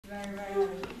very, very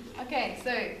heavy. Okay,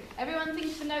 so everyone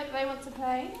thinks the note that they want to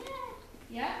play.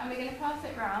 Yeah, and we're going to pass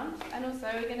it round, and also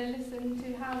we're going to listen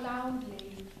to how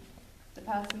loudly the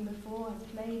person before has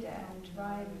played it and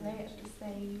try and play it at the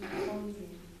same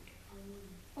volume.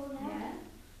 Yeah?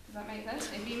 Does that make sense?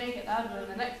 If you make it louder, then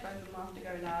the next person will have to go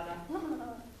louder.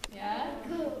 Yeah?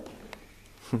 Cool.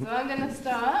 So I'm going to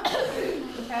start.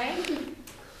 Okay?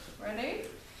 Ready?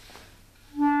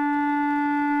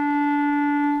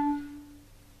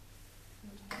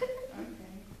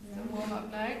 Okay. It's a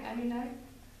warm-up note. Any note?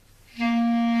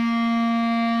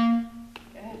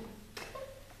 Good.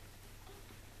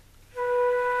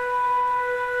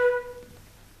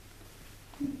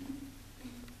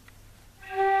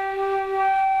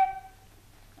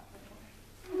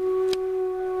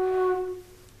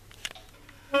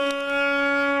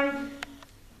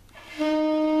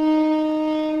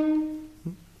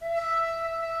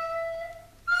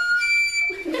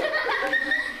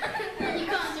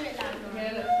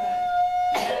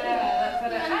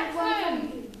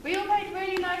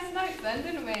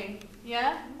 Didn't we?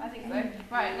 Yeah? I think so.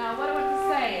 Right, now what I want to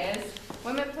say is,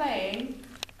 when we're playing,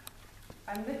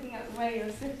 I'm looking at the way you're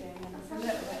sitting, and it's a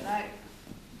little bit like,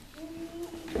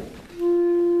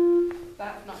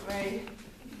 that's not very,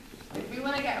 if we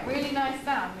want to get a really nice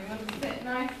sound, we want to sit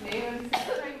nicely, we want to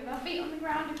sit straight with our feet on the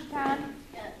ground if we can.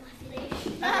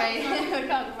 Okay, we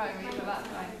can't quite me, so that's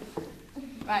fine.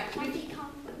 Right,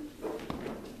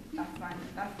 that's fine,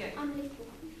 that's good.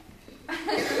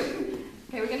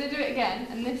 Okay, we're going to do it again,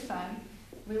 and this time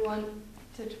we want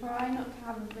to try not to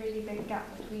have a really big gap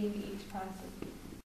between each person.